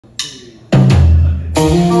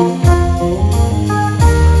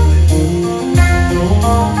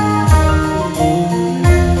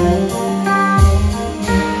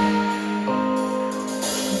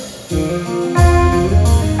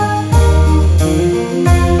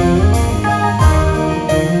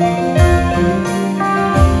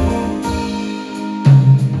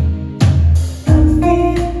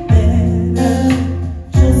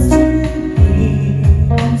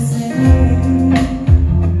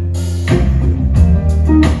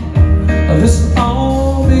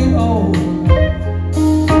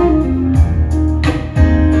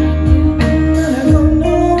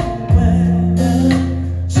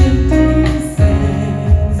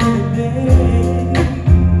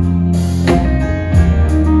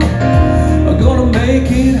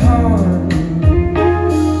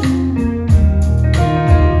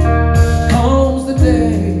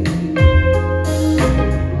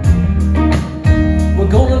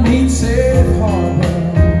neat safe harbor.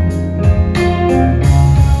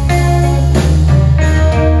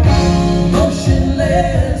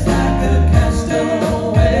 Motionless like a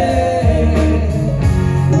castaway,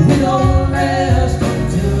 we don't rest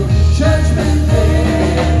until Judgment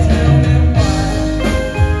Day. Tell me why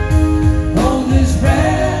on this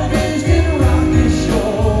ravaged and rocky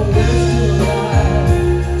shore we're still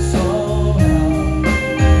alive somehow.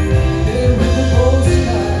 There with the boat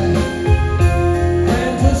sky,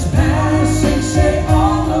 friends us passing say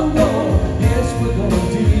on the road, yes we're gonna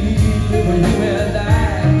deliver you and I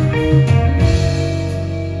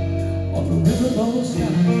on the riverboat sky.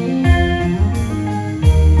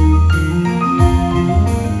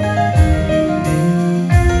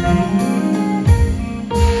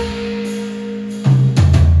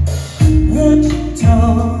 What you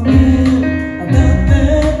told me about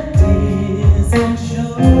that distant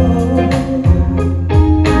shore,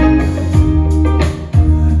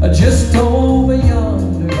 just over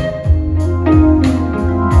yonder,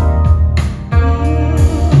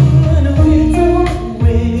 and we don't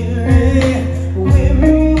weary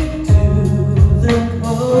to the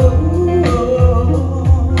cold,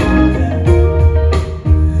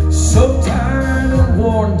 so tired and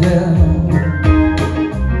worn down.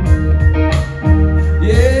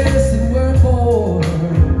 Yes, and we're bored,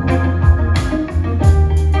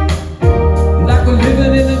 like we're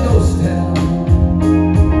living in a ghost town.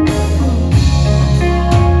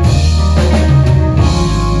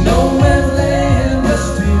 Nowhere land to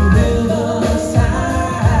steer in the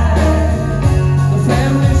side. The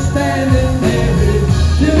family standing there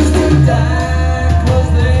refuse to die, 'cause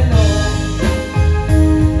they know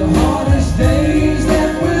the hardest days that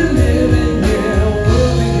we're living here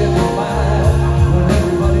will be given by when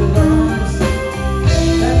everybody learns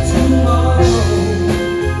that tomorrow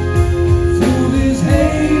through these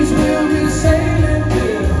haze we'll be sailing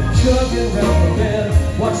there, chugging round the bend,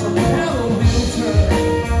 watch the paddle wheel turn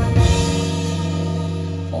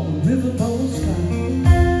on the riverboat sky.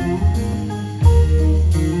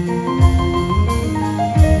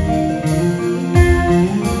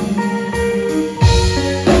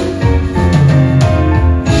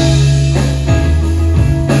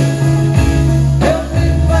 Help me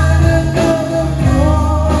find another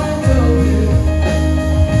point of view.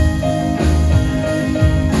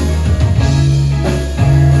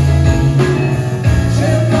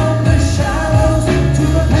 Check on the shallows to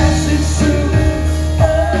the passage through.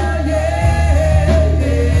 Oh yeah,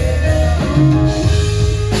 yeah.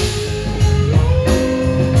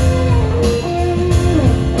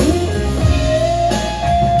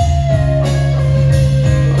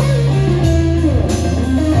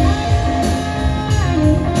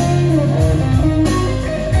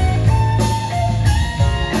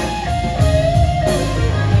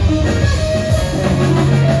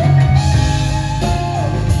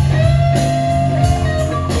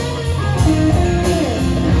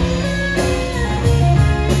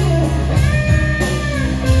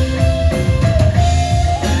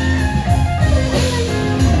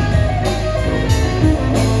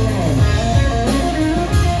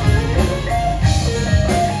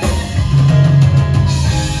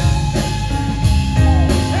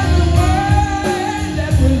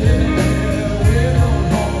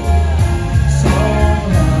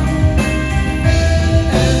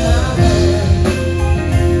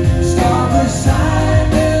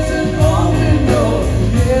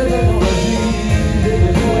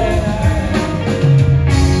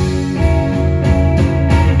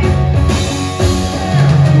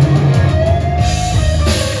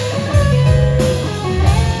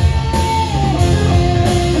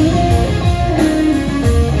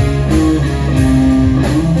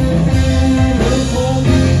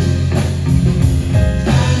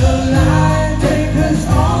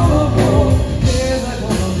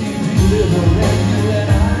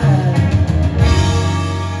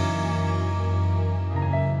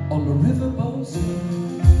 On the riverboat.